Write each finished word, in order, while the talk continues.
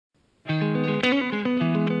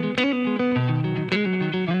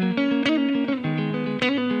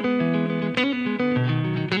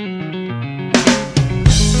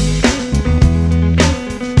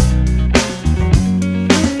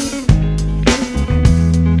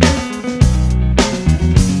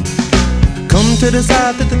to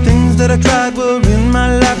decide that the things that I tried were in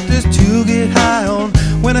my life just to get high on.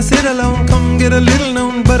 When I sit alone, come get a little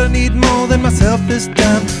known, but I need more than myself this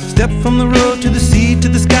time. Step from the road to the sea to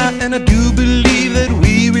the sky, and I do believe that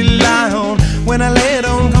we rely on. When I lay it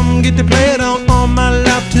on, come get to play it on, all my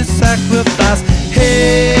life to sacrifice.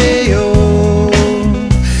 Hey, oh,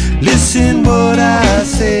 listen what I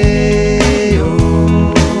say,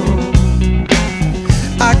 oh,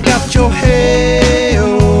 I got your hey,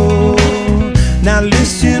 oh, now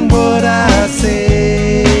listen what I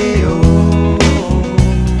say, oh,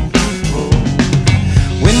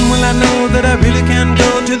 when will I know that I really can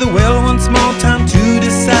go to the well one small time to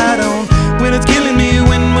decide on? When it's killing me,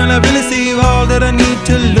 when will I really see all that I need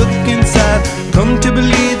to look inside? Come to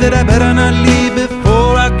believe that I better not leave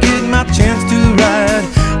before I get my chance to ride.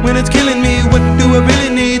 When it's killing me, what do I really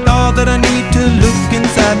need? All that I need to look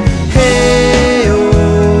inside. Hey,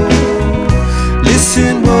 oh,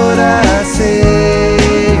 listen what I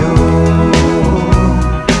say, oh,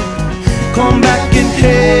 come back and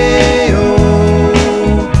hey, oh,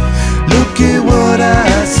 look at what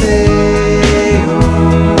I say, oh.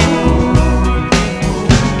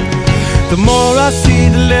 The more I see,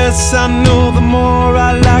 the less I know, the more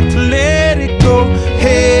I like to let it go.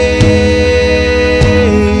 Hey,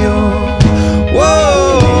 oh,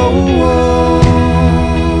 whoa, whoa.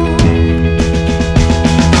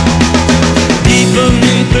 Deep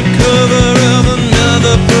beneath the cover of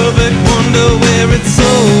another perfect wonder, where it's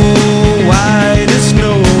so white as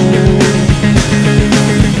snow,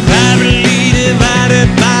 privately divided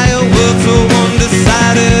by a world so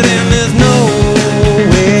undecided, and there's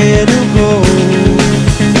nowhere to go.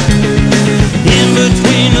 In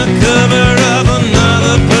between the cover of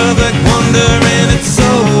another perfect wonder, and it's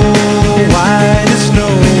so white as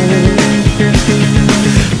snow,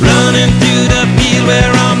 running through the field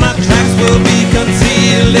where all my tracks will be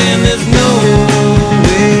concealed, and there's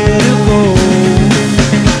nowhere to go.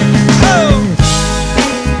 Oh!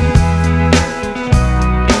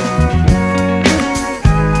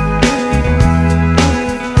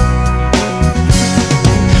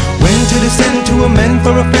 When to descend to amend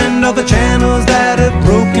for a friend all the channels that have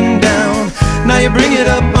broken down. Now you bring it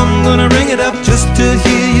up, I'm gonna ring it up just to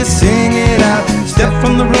hear you sing it out. Step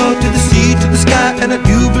from the road to the sea to the sky, and I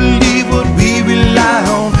do believe what we rely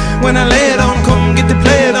on. When I lay it on, come get to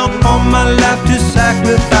play it on, all my life to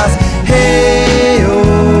sacrifice. Hey,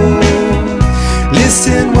 oh,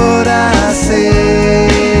 listen what I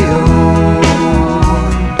say, oh,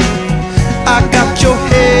 I got your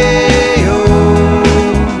hey, oh,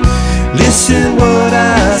 listen what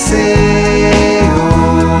I say, oh.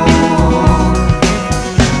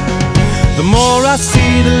 The more I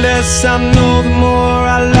see, the less I know, the more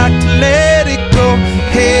I like to let it go.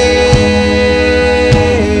 Hey,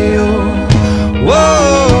 oh,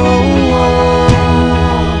 whoa, whoa.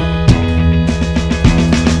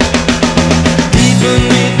 Deep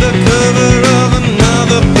beneath the cover of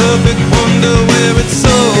another perfect wonder, where it's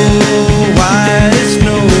so white as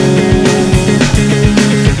snow,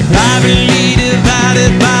 privately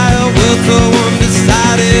divided by a world so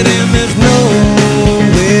undecided, and there's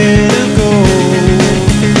nowhere to go.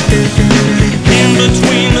 In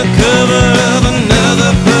between the cover of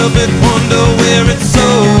another perfect wonder, where it's so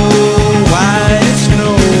white as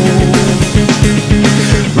snow,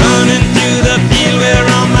 running through the field where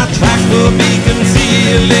all my tracks will be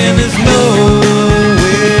concealed, and there's no